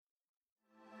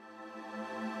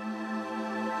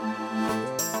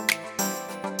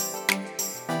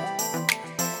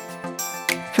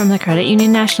From the Credit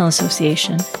Union National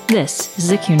Association, this is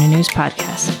the CUNA News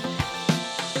Podcast.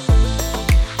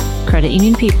 Credit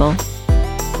union people,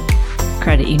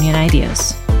 credit union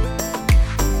ideas.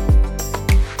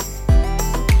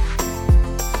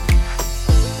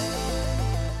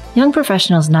 Young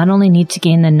professionals not only need to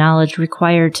gain the knowledge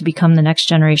required to become the next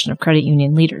generation of credit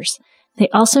union leaders, they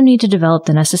also need to develop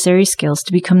the necessary skills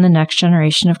to become the next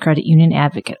generation of credit union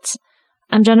advocates.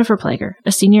 I'm Jennifer Plager,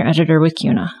 a senior editor with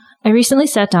CUNA. I recently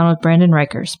sat down with Brandon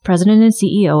Reichers, president and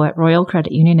CEO at Royal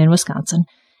Credit Union in Wisconsin,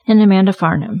 and Amanda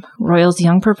Farnham, Royal's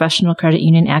Young Professional Credit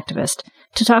Union activist,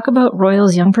 to talk about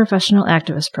Royal's Young Professional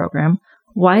Activist Program,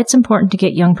 why it's important to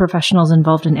get young professionals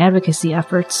involved in advocacy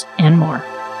efforts, and more.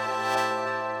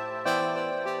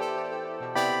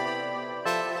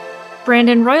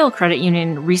 Brandon, Royal Credit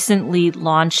Union recently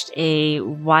launched a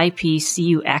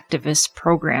YPCU activist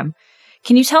program.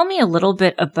 Can you tell me a little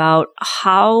bit about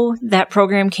how that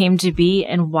program came to be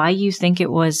and why you think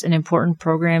it was an important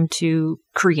program to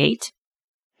create?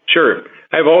 Sure.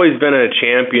 I've always been a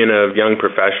champion of young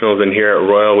professionals, and here at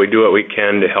Royal, we do what we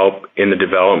can to help in the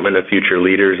development of future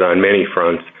leaders on many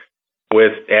fronts.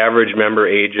 With average member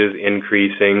ages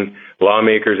increasing,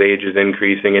 lawmakers' ages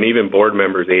increasing, and even board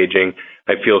members aging,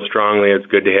 I feel strongly it's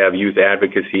good to have youth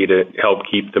advocacy to help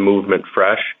keep the movement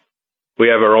fresh. We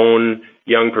have our own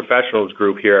young professionals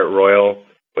group here at Royal,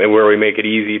 where we make it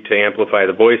easy to amplify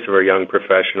the voice of our young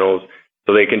professionals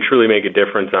so they can truly make a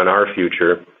difference on our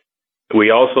future.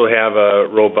 We also have a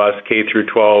robust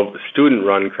K-12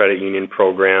 student-run credit union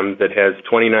program that has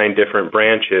 29 different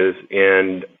branches,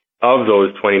 and of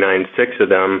those 29, 6 of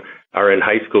them are in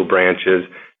high school branches.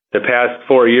 The past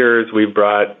 4 years, we've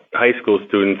brought high school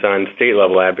students on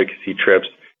state-level advocacy trips,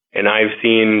 and I've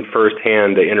seen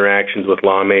firsthand the interactions with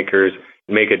lawmakers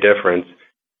make a difference.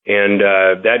 And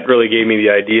that really gave me the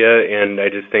idea, and I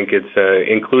just think it's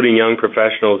including young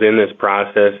professionals in this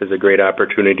process is a great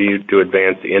opportunity to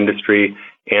advance the industry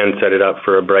and set it up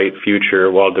for a bright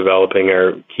future while developing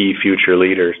our key future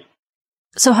leaders.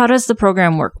 So how does the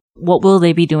program work? What will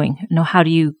they be doing? How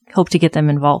do you hope to get them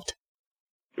involved?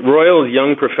 Royal's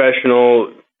Young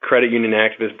Professional Credit Union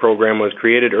Activist Program was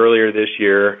created earlier this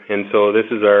year, and so this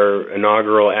is our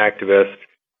inaugural activist.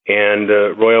 And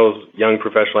Royal's Young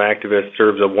Professional Activist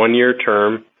serves a 1-year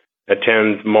term,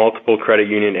 attends multiple credit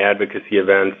union advocacy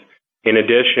events. In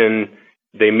addition,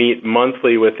 they meet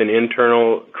monthly with an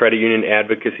internal credit union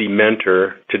advocacy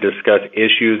mentor to discuss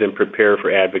issues and prepare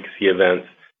for advocacy events.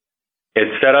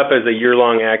 It's set up as a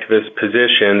year-long activist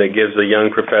position that gives the young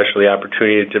professional the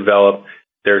opportunity to develop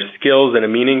their skills in a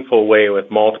meaningful way with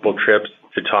multiple trips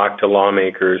to talk to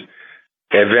lawmakers.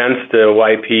 Events the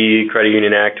YP credit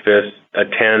union activists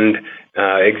attend,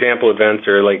 example events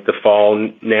are like the Fall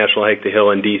National Hike the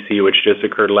Hill in D.C., which just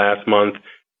occurred last month,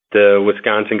 the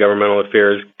Wisconsin Governmental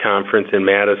Affairs Conference in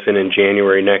Madison in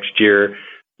January next year,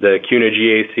 the CUNA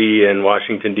GAC in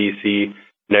Washington, D.C.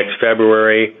 next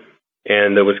February,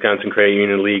 and the Wisconsin Credit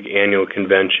Union League Annual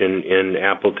Convention in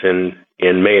Appleton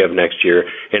in May of next year,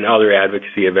 and other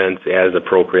advocacy events as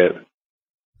appropriate.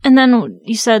 And then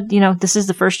you said, this is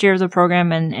the first year of the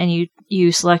program, and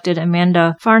you selected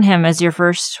Amanda Farnham as your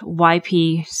first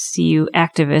YPCU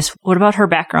activist. What about her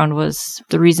background was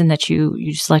the reason that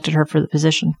you selected her for the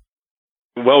position?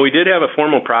 Well, we did have a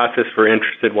formal process for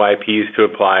interested YPs to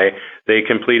apply. They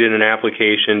completed an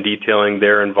application detailing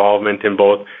their involvement in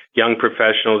both young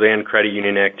professionals and credit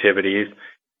union activities.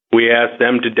 We asked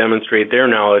them to demonstrate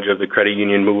their knowledge of the credit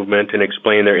union movement and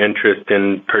explain their interest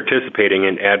in participating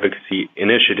in advocacy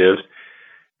initiatives.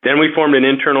 Then we formed an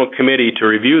internal committee to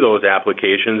review those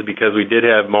applications because we did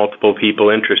have multiple people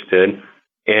interested,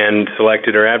 and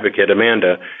selected our advocate,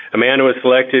 Amanda. Amanda was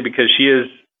selected because she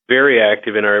is very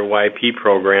active in our YP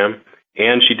program,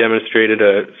 and she demonstrated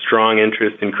a strong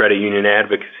interest in credit union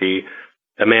advocacy.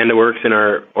 Amanda works in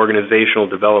our organizational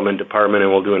development department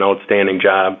and will do an outstanding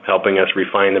job helping us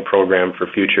refine the program for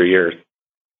future years.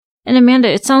 And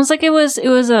Amanda, it sounds like it was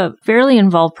a fairly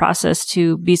involved process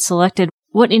to be selected.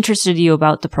 What interested you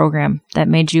about the program that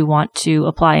made you want to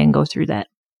apply and go through that?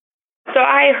 So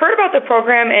I heard about the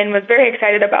program and was very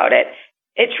excited about it.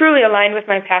 It truly aligned with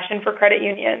my passion for credit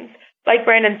unions. Like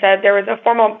Brandon said, there was a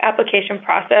formal application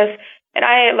process, and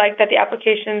I liked that the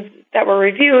applications that were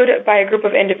reviewed by a group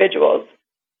of individuals.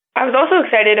 I was also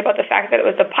excited about the fact that it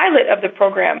was the pilot of the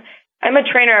program. I'm a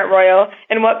trainer at Royal,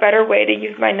 and what better way to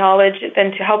use my knowledge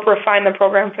than to help refine the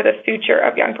program for the future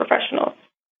of young professionals?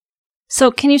 So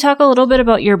can you talk a little bit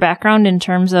about your background in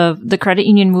terms of the credit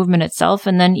union movement itself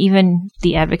and then even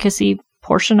the advocacy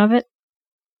portion of it?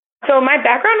 So my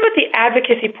background with the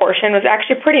advocacy portion was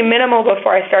actually pretty minimal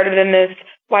before I started in this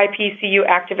YPCU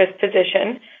activist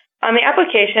position. On the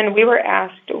application, we were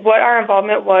asked what our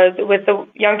involvement was with the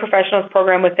Young Professionals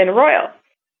program within Royal,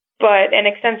 but an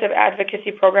extensive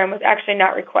advocacy program was actually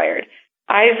not required.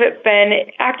 I've been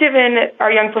active in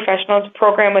our Young Professionals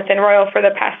program within Royal for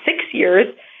the past 6 years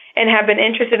and have been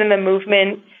interested in the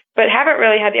movement, but haven't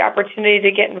really had the opportunity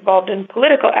to get involved in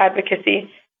political advocacy,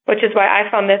 which is why I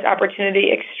found this opportunity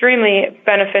extremely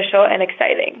beneficial and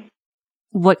exciting.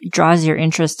 What draws your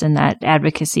interest in that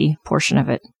advocacy portion of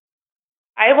it?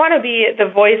 I want to be the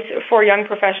voice for young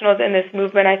professionals in this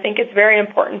movement. I think it's very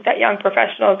important that young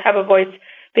professionals have a voice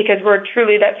because we're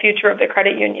truly that future of the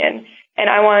credit union. And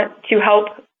I want to help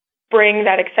bring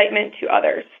that excitement to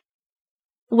others.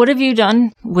 What have you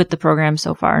done with the program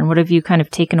so far, and what have you kind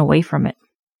of taken away from it?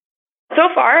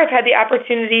 So far, I've had the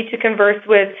opportunity to converse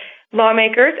with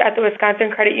lawmakers at the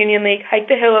Wisconsin Credit Union League Hike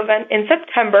the Hill event in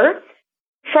September.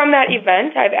 From that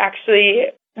event, I've actually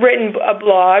written a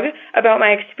blog about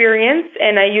my experience,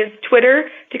 and I used Twitter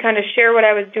to kind of share what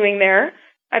I was doing there.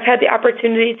 I've had the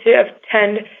opportunity to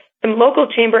attend some local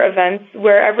chamber events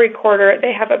where every quarter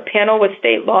they have a panel with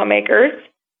state lawmakers.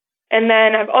 And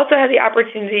then I've also had the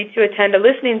opportunity to attend a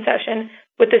listening session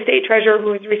with the state treasurer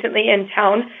who was recently in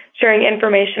town, sharing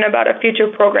information about a future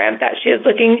program that she is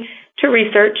looking to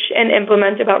research and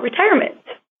implement about retirement.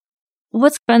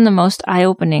 What's been the most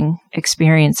eye-opening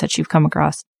experience that you've come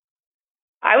across?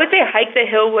 I would say Hike the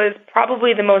Hill was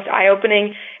probably the most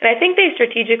eye-opening, and I think they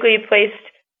strategically placed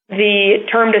the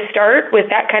term to start with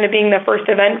that kind of being the first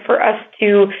event for us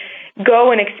to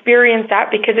go and experience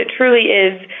that, because it truly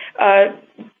is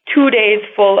 2 days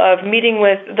full of meeting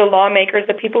with the lawmakers,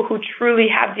 the people who truly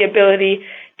have the ability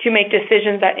to make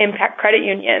decisions that impact credit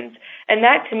unions. And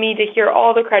that, to me, to hear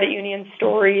all the credit union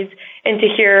stories and to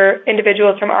hear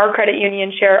individuals from our credit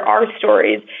union share our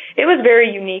stories, it was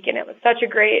very unique, and it was such a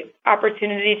great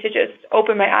opportunity to just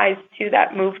open my eyes to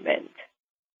that movement.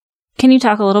 Can you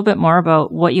talk a little bit more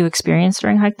about what you experienced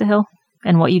during Hike the Hill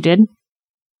and what you did?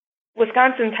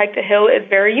 Wisconsin's Hike the Hill is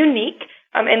very unique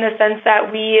in the sense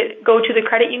that we go to the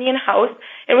credit union house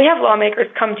and we have lawmakers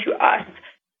come to us.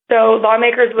 So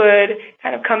lawmakers would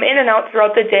kind of come in and out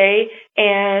throughout the day,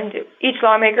 and each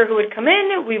lawmaker who would come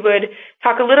in, we would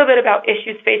talk a little bit about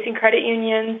issues facing credit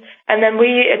unions, and then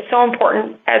it's so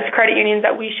important as credit unions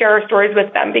that we share our stories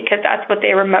with them because that's what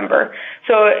they remember.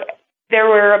 So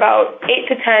there were about 8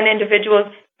 to 10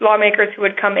 individuals, lawmakers who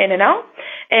would come in and out,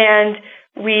 and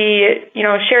we,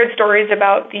 shared stories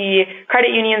about the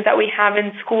credit unions that we have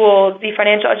in schools, the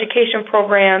financial education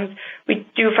programs. We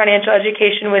do financial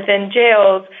education within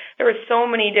jails. There were so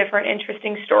many different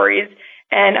interesting stories,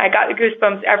 and I got the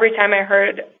goosebumps every time I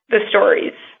heard the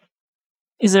stories.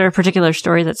 Is there a particular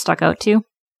story that stuck out to you?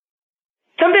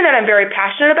 Something that I'm very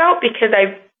passionate about because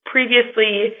I've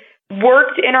previously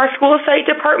worked in our school site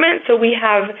department. So we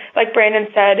have, like Brandon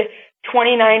said,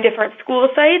 29 different school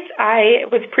sites. I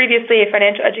was previously a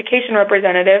financial education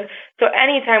representative, so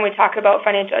anytime we talk about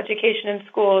financial education in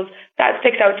schools, that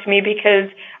sticks out to me because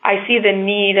I see the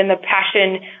need and the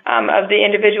passion of the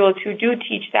individuals who do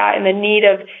teach that and the need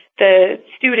of the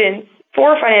students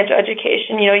for financial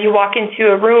education. You walk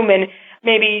into a room and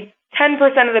maybe 10%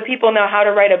 of the people know how to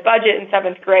write a budget in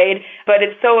 7th grade, but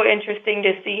it's so interesting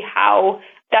to see how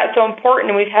that's so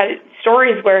important. And we've had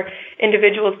stories where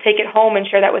individuals take it home and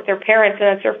share that with their parents,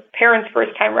 and it's their parents'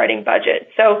 first time writing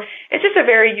budget. So it's just a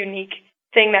very unique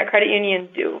thing that credit unions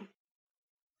do.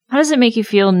 How does it make you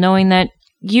feel knowing that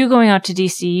you going out to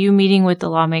DC, you meeting with the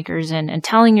lawmakers and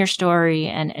telling your story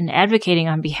and advocating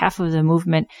on behalf of the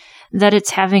movement, that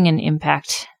it's having an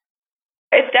impact?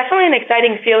 It's definitely an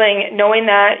exciting feeling knowing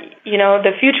that,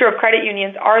 the future of credit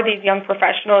unions are these young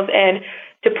professionals, and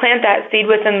to plant that seed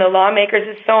within the lawmakers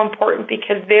is so important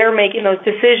because they're making those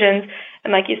decisions.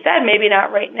 And like you said, maybe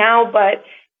not right now, but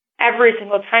every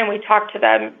single time we talk to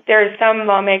them, there are some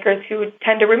lawmakers who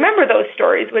tend to remember those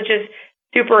stories, which is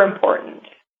super important.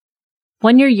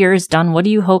 When your year is done, what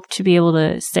do you hope to be able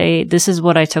to say, this is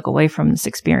what I took away from this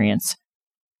experience?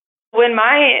 When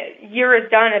my year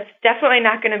is done, it's definitely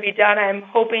not going to be done. I'm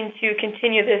hoping to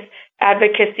continue this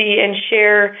advocacy and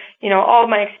share, all of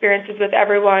my experiences with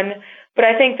everyone. But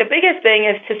I think the biggest thing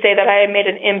is to say that I made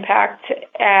an impact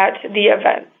at the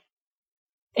event.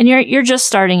 And you're just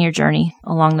starting your journey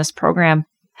along this program.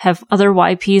 Have other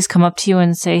YPs come up to you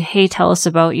and say, hey, tell us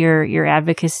about your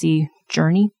advocacy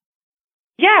journey?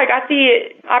 Yeah, I got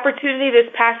the opportunity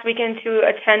this past weekend to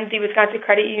attend the Wisconsin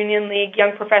Credit Union League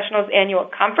Young Professionals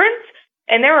Annual Conference.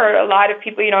 And there were a lot of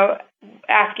people,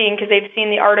 asking because they've seen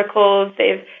the articles,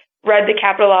 they've read the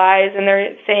Capitalize, and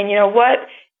they're saying,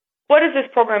 what is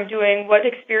this program doing? What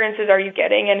experiences are you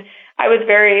getting? And I was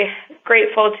very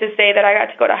grateful to say that I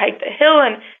got to go to Hike the Hill,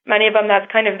 and many of them, that's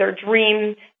kind of their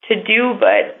dream to do,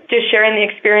 but just sharing the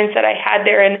experience that I had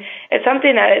there. And it's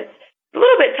something that it's a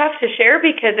little bit tough to share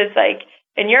because it's like,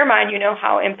 in your mind, you know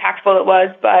how impactful it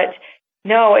was, but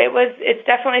no, it's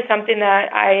definitely something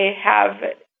that I have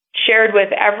shared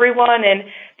with everyone. And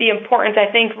the importance,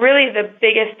 I think really the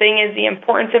biggest thing is the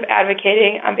importance of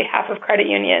advocating on behalf of credit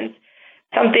unions.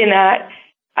 Something that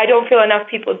I don't feel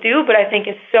enough people do, but I think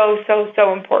is so, so,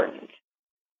 so important.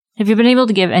 Have you been able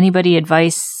to give anybody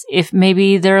advice if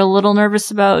maybe they're a little nervous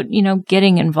about,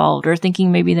 getting involved or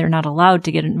thinking maybe they're not allowed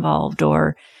to get involved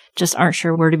or just aren't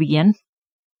sure where to begin?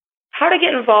 How to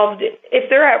get involved? If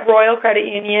they're at Royal Credit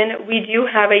Union, we do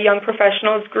have a young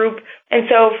professionals group. And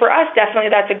so for us,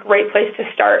 definitely that's a great place to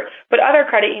start. But other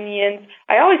credit unions,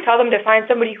 I always tell them to find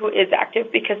somebody who is active,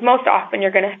 because most often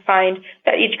you're going to find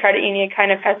that each credit union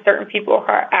kind of has certain people who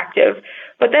are active.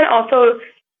 But then also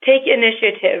take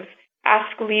initiative, ask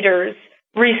leaders,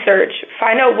 research,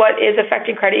 find out what is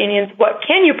affecting credit unions, what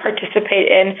can you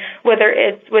participate in, whether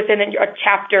it's within a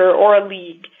chapter or a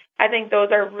league. I think those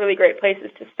are really great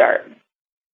places to start.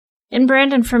 And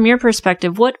Brandon, from your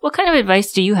perspective, what kind of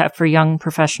advice do you have for young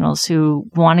professionals who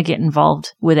want to get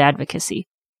involved with advocacy?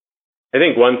 I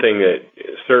think one thing that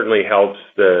certainly helps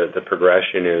the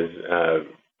progression is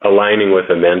aligning with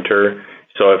a mentor.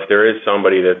 So if there is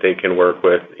somebody that they can work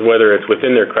with, whether it's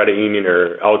within their credit union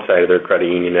or outside of their credit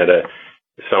union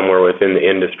somewhere within the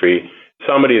industry,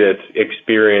 somebody that's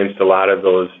experienced a lot of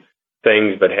those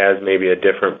things but has maybe a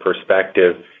different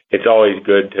perspective, it's always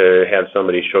good to have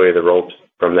somebody show you the ropes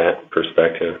from that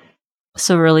perspective.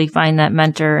 So really find that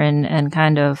mentor and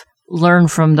kind of learn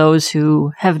from those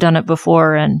who have done it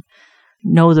before and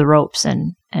know the ropes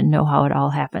and know how it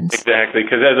all happens. Exactly,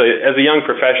 because as a young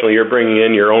professional, you're bringing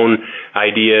in your own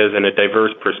ideas and a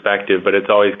diverse perspective, but it's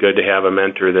always good to have a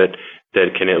mentor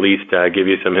that can at least give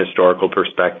you some historical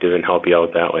perspective and help you out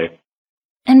that way.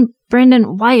 And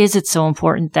Brandon, why is it so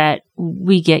important that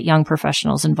we get young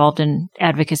professionals involved in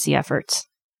advocacy efforts?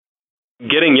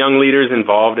 Getting young leaders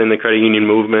involved in the credit union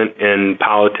movement and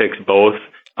politics both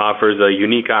offers a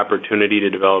unique opportunity to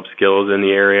develop skills in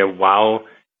the area while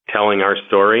telling our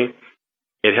story.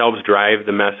 It helps drive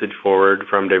the message forward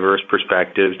from diverse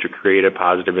perspectives to create a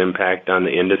positive impact on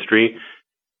the industry.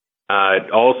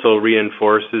 It also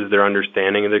reinforces their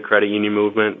understanding of the credit union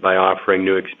movement by offering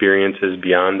new experiences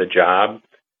beyond the job.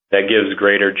 That gives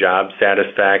greater job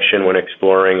satisfaction when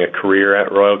exploring a career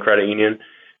at Royal Credit Union.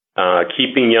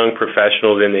 Keeping young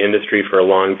professionals in the industry for a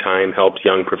long time helps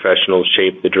young professionals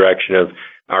shape the direction of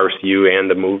RCU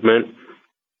and the movement.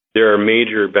 There are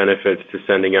major benefits to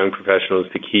sending young professionals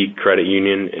to key credit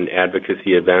union and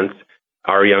advocacy events.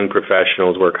 Our young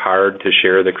professionals work hard to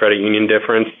share the credit union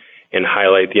difference and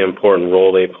highlight the important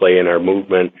role they play in our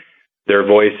movement. Their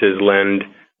voices lend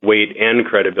weight and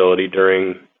credibility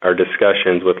during our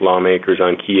discussions with lawmakers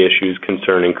on key issues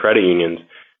concerning credit unions.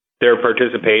 Their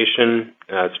participation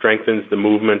strengthens the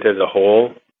movement as a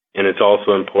whole, and it's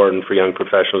also important for young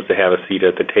professionals to have a seat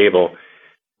at the table.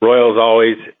 Royal's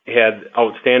always had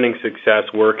outstanding success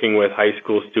working with high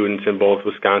school students in both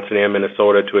Wisconsin and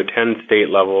Minnesota to attend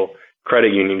state-level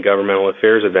credit union governmental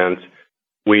affairs events.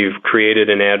 We've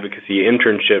created an advocacy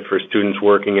internship for students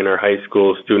working in our high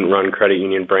school student-run credit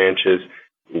union branches.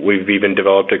 We've even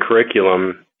developed a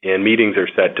curriculum, and meetings are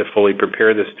set to fully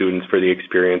prepare the students for the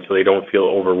experience so they don't feel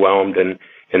overwhelmed and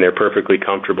they're perfectly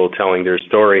comfortable telling their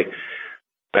story.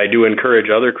 I do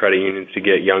encourage other credit unions to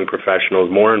get young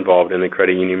professionals more involved in the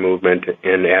credit union movement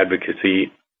and advocacy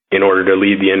in order to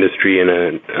lead the industry in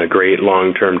a great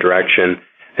long-term direction.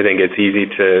 I think it's easy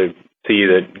to see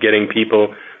that getting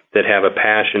people that have a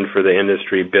passion for the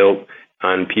industry built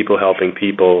on people helping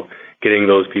people, getting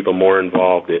those people more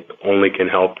involved, it only can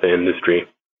help the industry.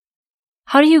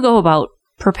 How do you go about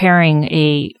preparing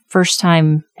a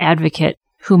first-time advocate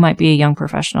who might be a young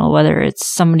professional, whether it's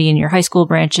somebody in your high school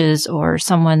branches or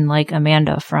someone like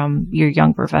Amanda from your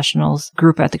young professionals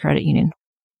group at the credit union?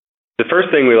 The first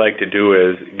thing we like to do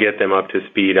is get them up to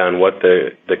speed on what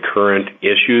the current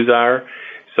issues are.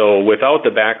 So without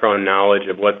the background knowledge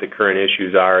of what the current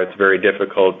issues are, it's very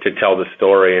difficult to tell the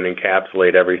story and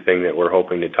encapsulate everything that we're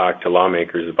hoping to talk to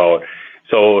lawmakers about.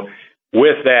 So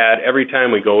with that, every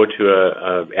time we go to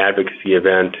a advocacy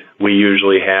event, we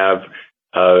usually have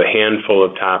a handful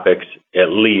of topics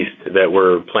at least that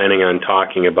we're planning on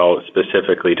talking about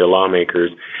specifically to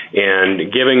lawmakers, and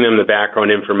giving them the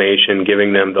background information,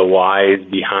 giving them the whys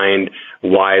behind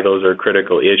why those are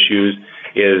critical issues,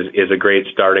 is a great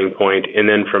starting point. And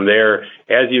then from there,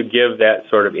 as you give that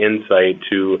sort of insight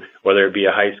to whether it be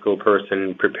a high school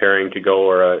person preparing to go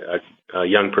or a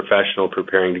young professional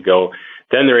preparing to go,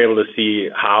 then they're able to see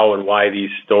how and why these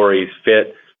stories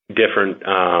fit different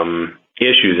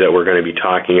issues that we're going to be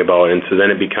talking about. And so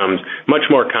then it becomes much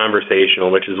more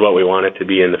conversational, which is what we want it to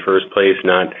be in the first place,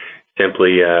 not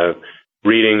simply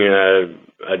reading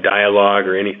a dialogue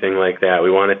or anything like that.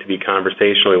 We want it to be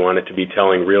conversational. We want it to be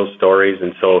telling real stories.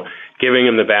 And so giving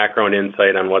them the background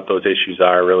insight on what those issues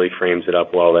are really frames it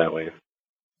up well that way.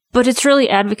 But it's really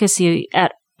advocacy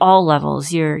at all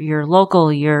levels, your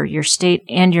local, your state,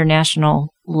 and your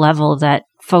national level that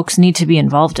folks need to be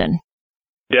involved in.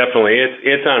 Definitely.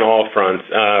 It's on all fronts.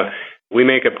 We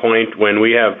make a point when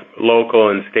we have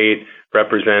local and state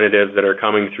representatives that are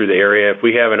coming through the area, if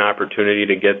we have an opportunity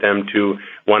to get them to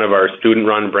one of our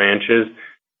student-run branches,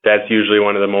 that's usually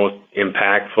one of the most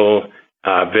impactful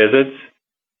visits,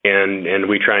 and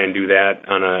we try and do that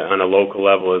on a local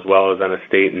level as well as on a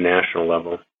state and national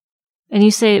level. And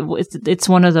you say it's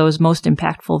one of those most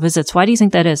impactful visits. Why do you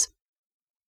think that is?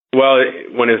 Well,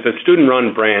 when it's a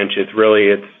student-run branch, it's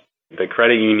the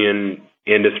credit union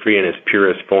industry in its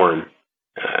purest form.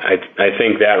 I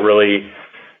think that really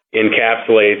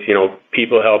encapsulates,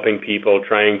 people helping people,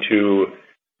 trying to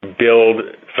build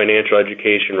financial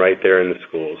education right there in the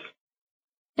schools.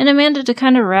 And Amanda, to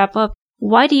kind of wrap up,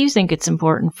 why do you think it's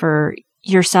important for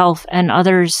yourself and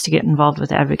others to get involved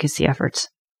with advocacy efforts?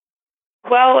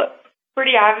 Well,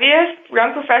 pretty obvious.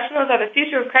 Young professionals are the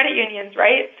future of credit unions,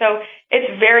 right? So it's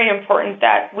very important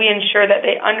that we ensure that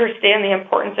they understand the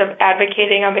importance of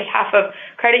advocating on behalf of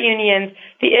credit unions.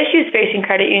 The issues facing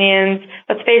credit unions,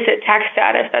 let's face it, tax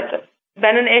status, that's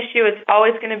been an issue. It's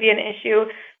always going to be an issue.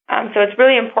 So it's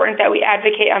really important that we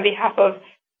advocate on behalf of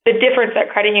the difference that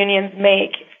credit unions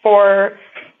make for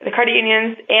the credit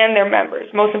unions and their members,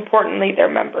 most importantly,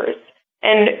 their members.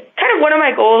 And kind of one of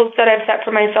my goals that I've set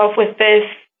for myself with this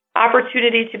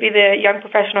opportunity to be the young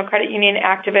professional credit union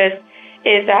activist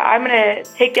is that I'm going to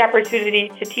take the opportunity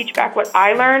to teach back what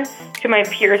I learned to my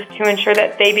peers to ensure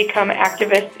that they become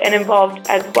activists and involved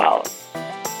as well.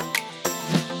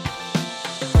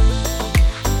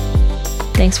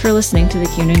 Thanks for listening to the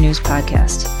CUNA News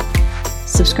Podcast.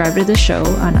 Subscribe to the show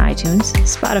on iTunes,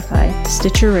 Spotify,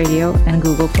 Stitcher Radio, and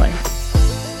Google Play.